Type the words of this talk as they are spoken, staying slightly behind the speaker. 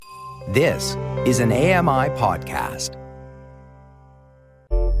This is an AMI podcast.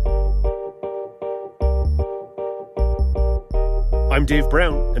 I'm Dave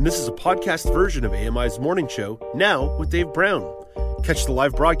Brown, and this is a podcast version of AMI's Morning Show, Now with Dave Brown. Catch the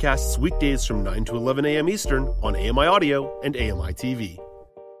live broadcasts weekdays from 9 to 11 a.m. Eastern on AMI Audio and AMI TV.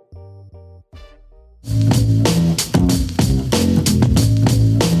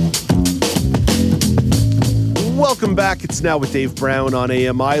 Welcome back. It's Now with Dave Brown on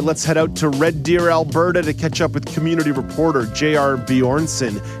AMI. Let's head out to Red Deer, Alberta to catch up with community reporter J.R.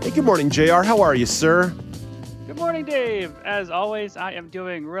 Bjornson. Hey, good morning, J.R. How are you, sir? Good morning, Dave. As always, I am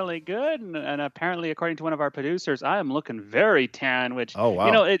doing really good. And apparently, according to one of our producers, I am looking very tan, which, oh, wow.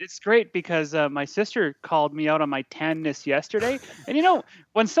 You know, it's great because my sister called me out on my tanness yesterday. And, you know,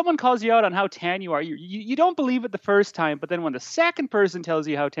 when someone calls you out on how tan you are, you don't believe it the first time. But then when the second person tells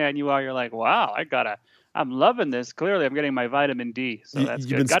you how tan you are, you're like, wow, I'm loving this. Clearly, I'm getting my vitamin D. So that's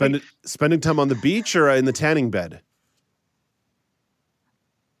good. You've been spending time on the beach or in the tanning bed?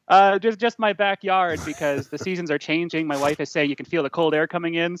 Just my backyard because the seasons are changing. My wife is saying you can feel the cold air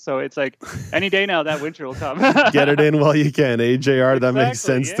coming in. So it's like any day now that winter will come. Get it in while you can, AJR. That makes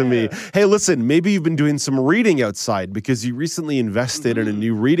sense to me. Hey, listen, maybe you've been doing some reading outside because you recently invested in a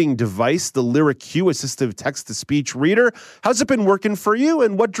new reading device, the Lyric Q assistive text-to-speech reader. How's it been working for you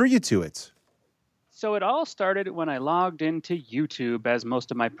and what drew you to it? So it all started when I logged into YouTube, as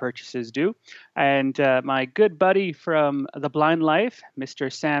most of my purchases do. And my good buddy from The Blind Life,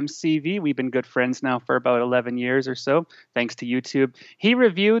 Mr. Sam CV, we've been good friends now for about 11 years or so, thanks to YouTube. He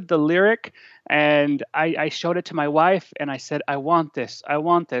reviewed the Lyric, and I showed it to my wife, and I said, I want this.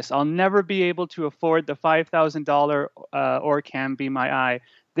 I'll never be able to afford the $5,000 Orcam Be My Eye.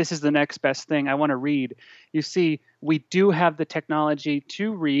 This is the next best thing. I want to read. You see, we do have the technology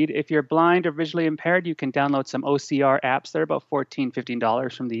to read. If you're blind or visually impaired, you can download some OCR apps. They're about $14,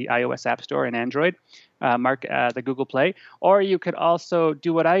 $15 from the iOS App Store and Android, the Google Play. Or you could also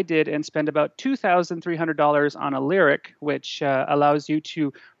do what I did and spend about $2,300 on a Lyric, which allows you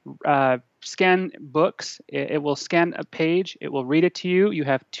to scan books. It will scan a page. It will read it to you. You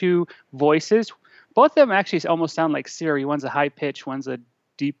have two voices. Both of them actually almost sound like Siri. One's a high pitch, one's a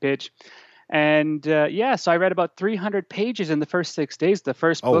deep pitch. And so I read about 300 pages in the first 6 days. The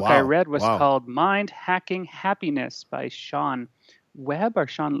first book I read was called Mind Hacking Happiness by Sean Webb or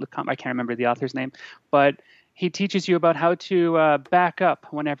Sean LeComte. I can't remember the author's name. But he teaches you about how to back up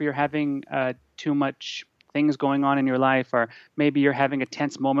whenever you're having too much things going on in your life, or maybe you're having a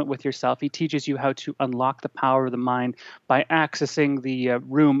tense moment with yourself. He teaches you how to unlock the power of the mind by accessing the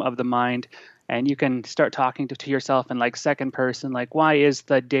room of the mind. And you can start talking to yourself in like second person, like, why is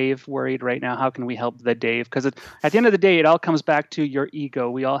the Dave worried right now? How can we help the Dave? Because at the end of the day, it all comes back to your ego.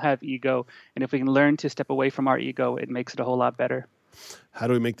 We all have ego. And if we can learn to step away from our ego, it makes it a whole lot better. How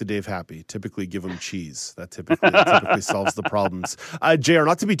do we make the Dave happy? Typically give him cheese. That typically solves the problems. JR,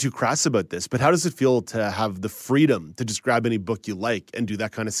 not to be too crass about this, but how does it feel to have the freedom to just grab any book you like and do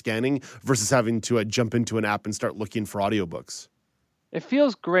that kind of scanning versus having to jump into an app and start looking for audiobooks? It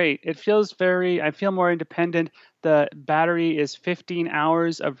feels great. I feel more independent. The battery is 15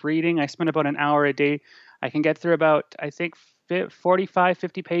 hours of reading. I spend about an hour a day. I can get through about, 45,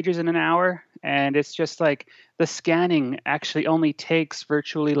 50 pages in an hour. And it's just like the scanning actually only takes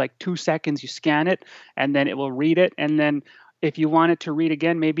virtually like 2 seconds. You scan it and then it will read it. And then if you want it to read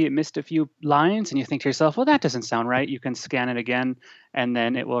again, maybe it missed a few lines and you think to yourself, well, that doesn't sound right. You can scan it again and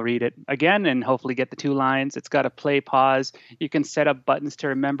then it will read it again and hopefully get the 2 lines. It's got a play pause. You can set up buttons to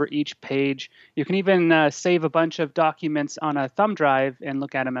remember each page. You can even save a bunch of documents on a thumb drive and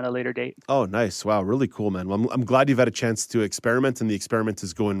look at them at a later date. Oh, nice. Wow. Really cool, man. Well, I'm glad you've had a chance to experiment and the experiment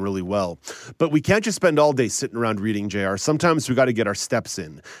is going really well. But we can't just spend all day sitting around reading, JR. Sometimes we got to get our steps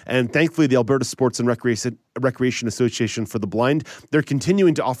in. And thankfully, the Alberta Sports and Recreation Association for the Blind, they're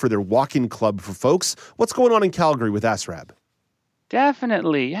continuing to offer their walk-in club for folks. What's going on in Calgary with ASRAB?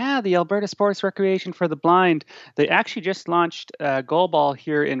 Definitely. Yeah, the Alberta Sports Recreation for the Blind. They actually just launched goalball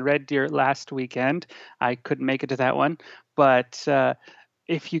here in Red Deer last weekend. I couldn't make it to that one. But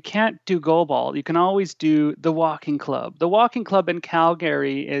if you can't do goalball, you can always do the walking club. The walking club in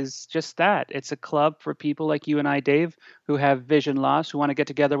Calgary is just that. It's a club for people like you and I, Dave, who have vision loss, who want to get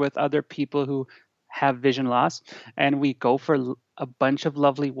together with other people who have vision loss. And we go for a bunch of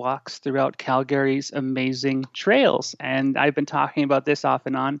lovely walks throughout Calgary's amazing trails. And I've been talking about this off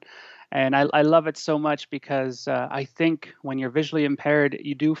and on. And I love it so much because I think when you're visually impaired,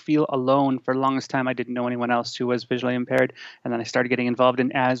 you do feel alone. For the longest time, I didn't know anyone else who was visually impaired. And then I started getting involved in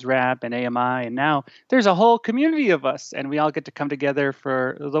ASRAP and AMI. And now there's a whole community of us. And we all get to come together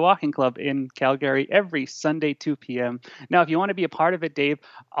for the walking club in Calgary every Sunday, 2 p.m. Now, if you want to be a part of it, Dave,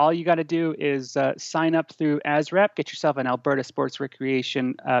 all you got to do is sign up through ASRAP, get yourself an Alberta Sports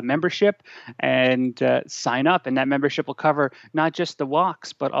Recreation membership, and sign up. And that membership will cover not just the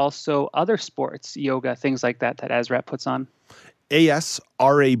walks, but also other sports, yoga, things like that ASRAP puts on.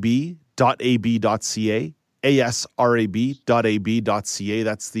 asrab.ab.ca. asrab.ab.ca.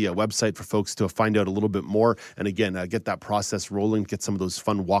 That's the website for folks to find out a little bit more. And again, get that process rolling, get some of those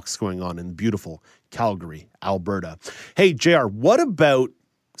fun walks going on in beautiful Calgary, Alberta. Hey, JR, what about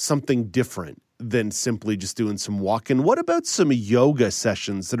something different than simply just doing some walking? What about some yoga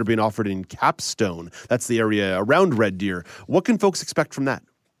sessions that are being offered in Capstone? That's the area around Red Deer. What can folks expect from that?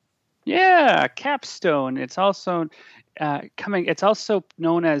 Yeah, Capstone. It's also It's also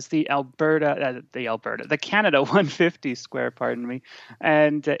known as the Canada 150 Square, pardon me.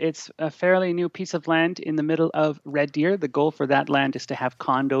 And it's a fairly new piece of land in the middle of Red Deer. The goal for that land is to have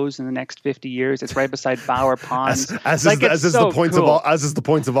condos in the next 50 years. It's right beside Bower Pond. As is the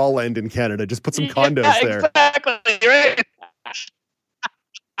point of all land in Canada. Just put some condos there. Exactly, right.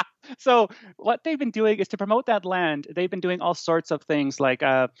 So what they've been doing is to promote that land. They've been doing all sorts of things like,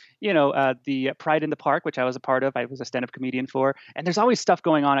 the Pride in the Park, which I was a part of. I was a stand-up comedian for. And there's always stuff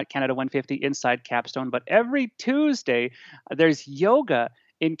going on at Canada 150 inside Capstone. But every Tuesday, there's yoga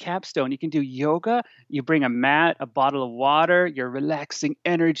in Capstone. You can do yoga. You bring a mat, a bottle of water, your relaxing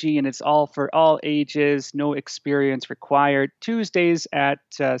energy, and it's all for all ages, no experience required. Tuesdays at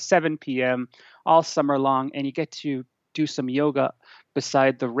 7 p.m. all summer long, and you get to do some yoga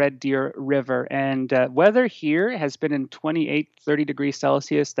beside the Red Deer River. And weather here has been in 28, 30 degrees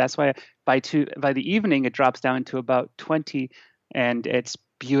Celsius. That's why by the evening, it drops down to about 20, and it's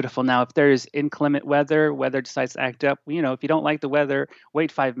beautiful. Now, if there's inclement weather decides to act up, if you don't like the weather, wait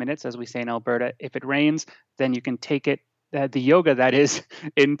 5 minutes, as we say in Alberta. If it rains, then you can take it, the yoga that is,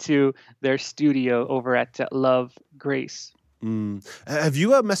 into their studio over at Love Grace. Have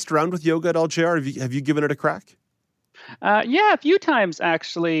you messed around with yoga at all, JR? Have you given it a crack? Yeah, a few times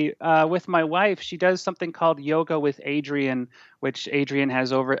actually. With my wife, she does something called Yoga with Adriene, which Adriene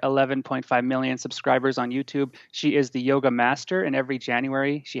has over 11.5 million subscribers on YouTube. She is the yoga master, and every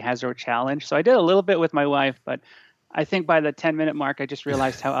January she has her challenge. So I did a little bit with my wife, but I think by the 10-minute mark, I just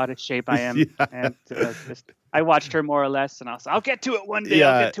realized how out of shape I am. Yeah. And I watched her more or less, and I'll get to it one day.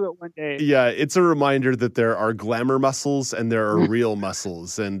 I'll get to it one day. Yeah, it's a reminder that there are glamour muscles and there are real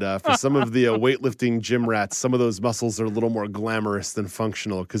muscles. And for some of the weightlifting gym rats, some of those muscles are a little more glamorous than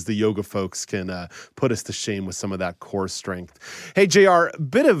functional, because the yoga folks can put us to shame with some of that core strength. Hey, JR,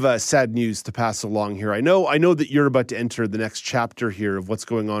 bit of sad news to pass along here. I know that you're about to enter the next chapter here of what's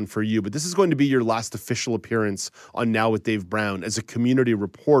going on for you, but this is going to be your last official appearance on Now with Dave Brown as a community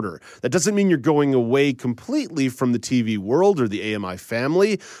reporter. That doesn't mean you're going away completely from the TV world or the AMI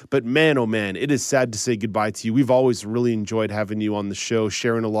family, but man, oh man, it is sad to say goodbye to you. We've always really enjoyed having you on the show,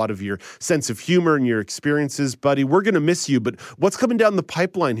 sharing a lot of your sense of humor and your experiences, buddy. We're going to miss you, but what's coming down the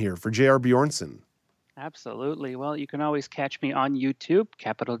pipeline here for JR Bjornson? Absolutely. Well, you can always catch me on YouTube,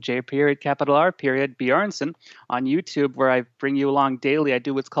 capital J period, capital R period, Bjornson on YouTube, where I bring you along daily. I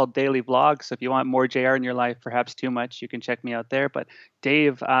do what's called daily vlogs. So if you want more JR in your life, perhaps too much, you can check me out there. But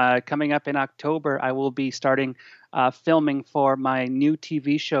Dave, coming up in October, I will be starting filming for my new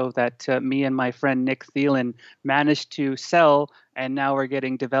TV show that me and my friend Nick Thielen managed to sell, and now we're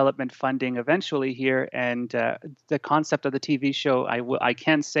getting development funding eventually here. And the concept of the TV show, I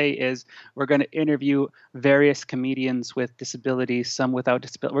can say, is we're going to interview various comedians with disabilities, some without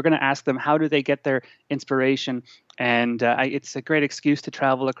disability. We're going to ask them, how do they get their inspiration? And it's a great excuse to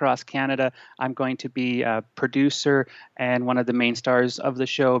travel across Canada. I'm going to be a producer and one of the main stars of the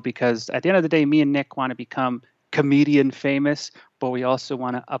show, because at the end of the day, me and Nick want to become comedian famous, but we also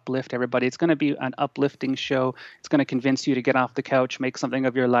want to uplift everybody. It's going to be an uplifting show. It's going to convince you to get off the couch, make something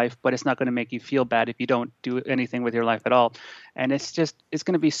of your life, but it's not going to make you feel bad if you don't do anything with your life at all. And it's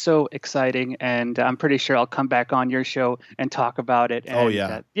going to be so exciting. And I'm pretty sure I'll come back on your show and talk about it.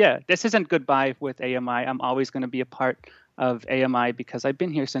 And, this isn't goodbye with AMI. I'm always going to be a part of AMI because I've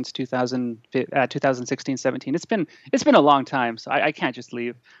been here since 2016, 17. It's been a long time, so I can't just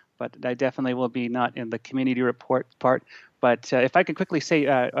leave. But I definitely will be not in the community report part. But if I could quickly say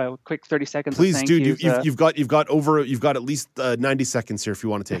a quick 30 seconds. Please, dude. You've got at least 90 seconds here if you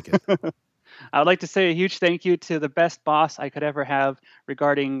want to take it. I would like to say a huge thank you to the best boss I could ever have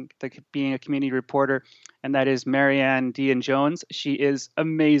regarding being a community reporter, and that is Marianne Dean Jones. She is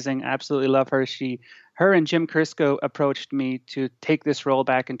amazing. Absolutely love her. Her and Jim Crisco approached me to take this role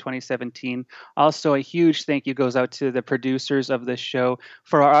back in 2017. Also, a huge thank you goes out to the producers of this show.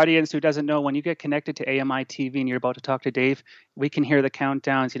 For our audience who doesn't know, when you get connected to AMI TV and you're about to talk to Dave, we can hear the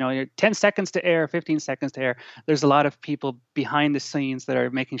countdowns, 10 seconds to air, 15 seconds to air. There's a lot of people behind the scenes that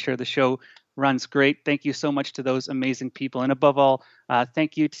are making sure the show runs great. Thank you so much to those amazing people. And above all,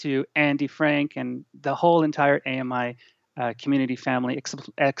 thank you to Andy Frank and the whole entire AMI community family,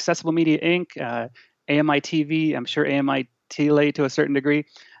 Accessible Media Inc., AMI TV, I'm sure AMI Tele to a certain degree.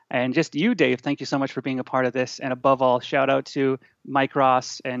 And just you, Dave, thank you so much for being a part of this. And above all, shout out to Mike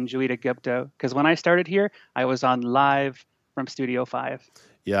Ross and Joita Gupta, because when I started here, I was on live from Studio 5.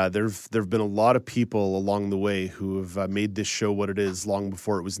 Yeah, there've been a lot of people along the way who have made this show what it is long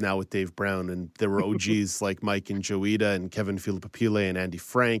before it was Now with Dave Brown. And there were OGs like Mike and Joita and Kevin Filipapile and Andy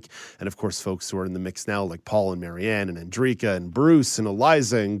Frank. And of course, folks who are in the mix now like Paul and Marianne and Andrika and Bruce and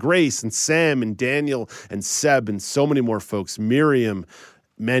Eliza and Grace and Sam and Daniel and Seb and so many more folks, Miriam,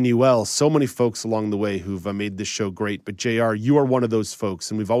 Manuel, so many folks along the way who've made this show great. But JR, you are one of those folks,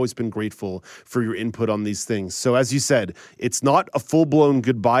 and we've always been grateful for your input on these things. So as you said, it's not a full-blown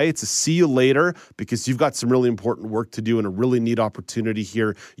goodbye. It's a see you later, because you've got some really important work to do and a really neat opportunity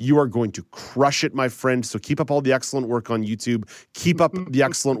here. You are going to crush it, my friend. So keep up all the excellent work on YouTube. Keep up the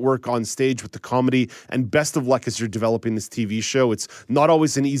excellent work on stage with the comedy, and best of luck as you're developing this TV show. It's not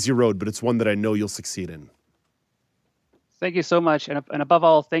always an easy road, but it's one that I know you'll succeed in. Thank you so much. And above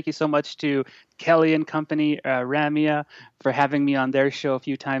all, thank you so much to Kelly and company, Ramia, for having me on their show a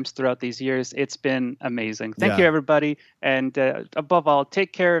few times throughout these years. It's been amazing. Thank you, everybody. And above all,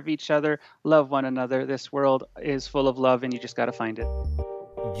 take care of each other. Love one another. This world is full of love, and you just got to find it.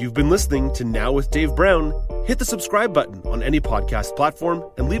 You've been listening to Now with Dave Brown. Hit the subscribe button on any podcast platform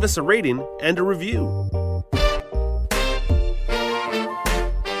and leave us a rating and a review.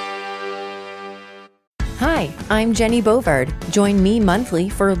 Hi, I'm Jenny Bovard. Join me monthly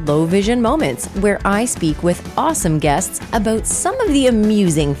for Low Vision Moments, where I speak with awesome guests about some of the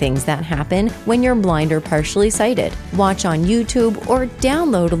amusing things that happen when you're blind or partially sighted. Watch on YouTube or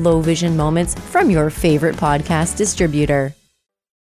download Low Vision Moments from your favorite podcast distributor.